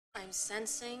I'm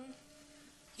sensing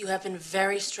you have been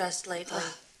very stressed lately.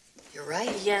 You're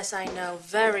right. Yes, I know.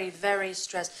 Very, very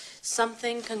stressed.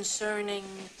 Something concerning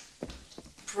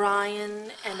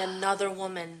Brian and another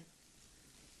woman.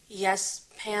 Yes,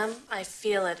 Pam, I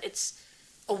feel it. It's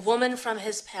a woman from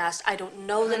his past. I don't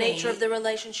know the nature of the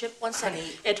relationship. One second.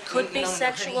 It could be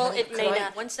sexual. It may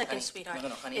not. One second, sweetheart. No,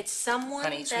 honey. It's someone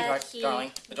honey, that sweetheart, he...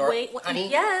 darling, the door. Wait, honey?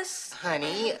 Yes.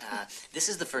 Honey, this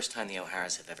is the first time the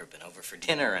O'Haras have ever been over for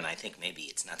dinner, and I think maybe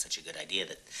it's not such a good idea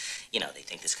that, they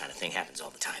think this kind of thing happens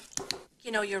all the time.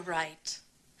 You know, you're right.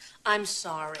 I'm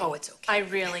sorry. Oh, it's okay. I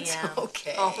really am. It's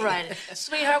okay. All right.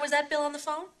 Sweetheart, was that Bill on the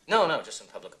phone? No, just some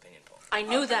public opinion poll. I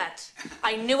knew that.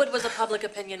 I knew it was a public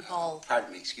opinion poll.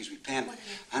 Pardon me, excuse me, Pam.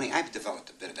 Honey, I've developed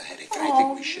a bit of a headache, and I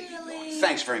think we should be going.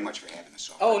 Thanks very much for having us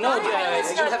over. Oh, no, you it's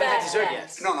not haven't had bad dessert yet.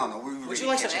 yet. No, we really Would you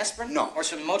like some can't. aspirin? No. Or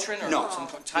some Motrin? Or No. some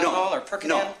Tylenol or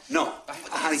Percodan? No.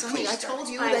 Honey, Sonny, please. I told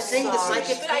you I'm that thing, the sorry.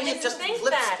 psychic But I thing, it didn't just think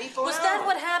flips that. people Was out. that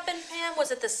what happened, Pam?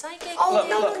 Was it the psychic? Oh,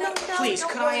 thing? Please,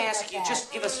 don't could I worry ask about you, that.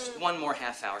 just give us one more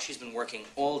half hour. She's been working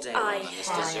all day long I on this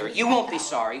have. dessert. You won't be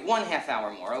sorry. 1 half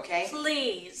hour more, okay?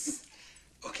 Please.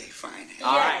 Okay, fine.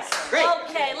 All right. Great.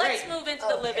 Okay, let's Great. move into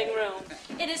the living room.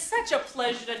 It is such a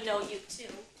pleasure to know you two.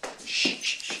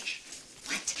 Shh.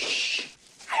 What? Shh.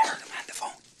 I heard him on the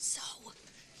phone. So,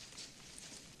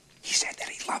 He said that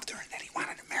he loved her and that he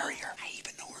wanted to marry her. I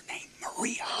even know her name,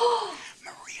 Maria.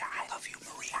 Maria, I love you,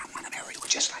 Maria. I want to marry you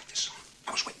just like this song.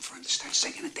 I was waiting for him to start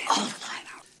singing and dancing for crying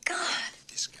out. God.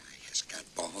 This guy has got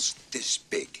balls this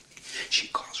big. She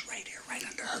calls right here, right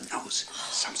under her nose.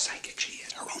 Some psychic she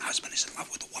is. Her own husband is in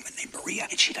love with a woman named Maria,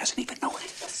 and she doesn't even know it.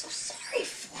 I feel so sorry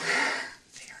for her.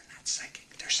 They are not psychic.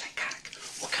 They're psychotic.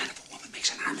 What kind of a woman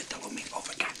makes an armadillo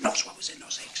meatloaf? And God knows what was in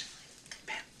those eggs.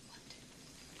 Pam,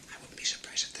 I wouldn't be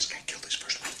surprised if this guy killed his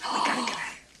first wife. We gotta get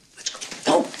out of here. Let's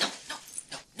go.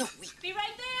 No. be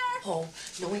right there. Oh,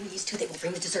 knowing these two, they will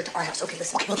bring the dessert to our house. Okay,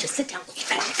 listen, we'll just sit down. Eat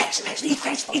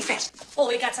fast. Eat fast. Oh,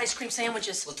 we got ice cream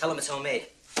sandwiches. Well, tell them it's homemade.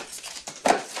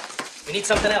 We need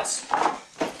something else.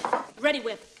 Ready,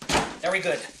 Whip. Very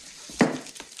good.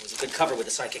 It was a good cover with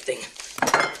the psychic thing.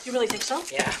 You really think so?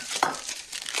 Yeah.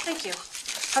 Thank you.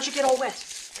 How'd you get all wet?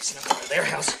 I snuck over to their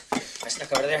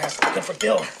house. Looking for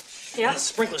Bill. Yeah? And the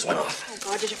sprinklers went off. Oh,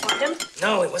 God, did you find him?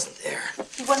 No, he wasn't there.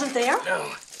 He wasn't there?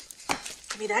 No.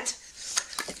 Give me that.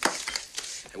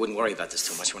 I wouldn't worry about this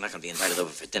too much. We're not going to be invited over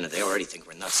for dinner. They already think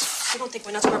we're nuts. I don't think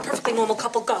we're nuts. We're a perfectly normal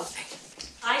couple. Go.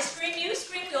 I scream, you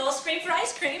scream, we all scream for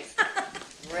ice cream.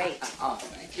 Great. Oh,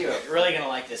 thank you. You're really going to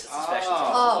like this. It's a special.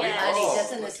 Oh, Yes. honey,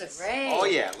 doesn't this look great? Oh,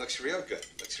 yeah. Looks real good.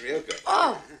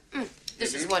 Oh,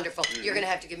 this is wonderful. You're going to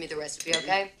have to give me the recipe,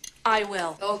 okay? I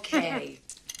will. Okay.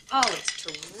 Oh, it's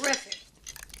terrific.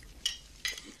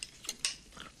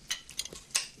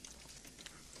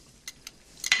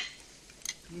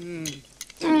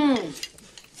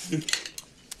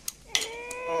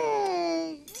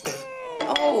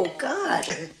 Oh, God.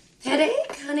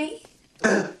 Headache, honey?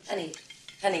 Honey,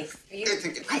 are you...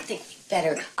 I think we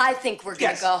better. I think we're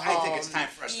going to go home. I think it's time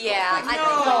for us to go. Yeah, I think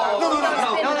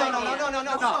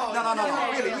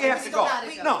No, really, we have to go.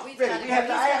 No, really, we have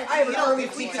to. I have an early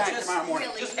flight time tomorrow morning.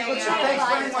 Just Thanks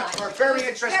very much for a very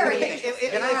interesting meeting.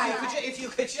 If you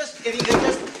could just...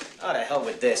 Oh, to hell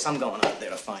with this. I'm going up there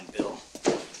to find Bill.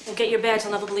 Well, get your bags.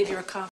 I'll never believe you're a cop.